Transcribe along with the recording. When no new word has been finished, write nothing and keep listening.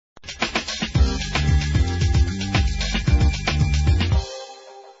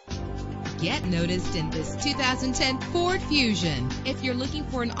Get noticed in this 2010 Ford Fusion. If you're looking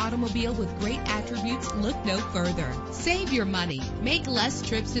for an automobile with great attributes, look no further. Save your money. Make less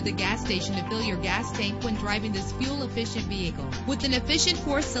trips to the gas station to fill your gas tank when driving this fuel-efficient vehicle. With an efficient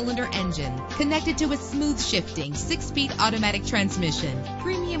 4-cylinder engine connected to a smooth shifting 6-speed automatic transmission,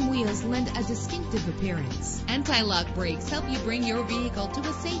 premium wheels lend a distinctive appearance. Anti-lock brakes help you bring your vehicle to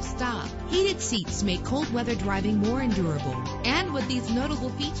a safe stop. Heated seats make cold weather driving more endurable. And with these notable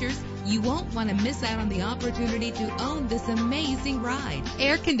features, you won't want to miss out on the opportunity to own this amazing ride.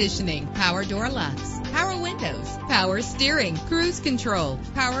 Air conditioning, power door locks, power windows, power steering, cruise control,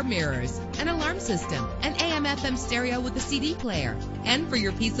 power mirrors, an alarm system, an AM/FM stereo with a CD player. And for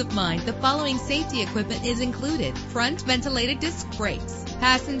your peace of mind, the following safety equipment is included: front ventilated disc brakes,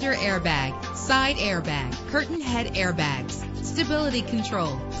 passenger airbag, side airbag, curtain head airbags, stability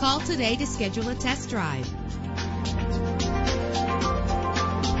control. Call today to schedule a test drive.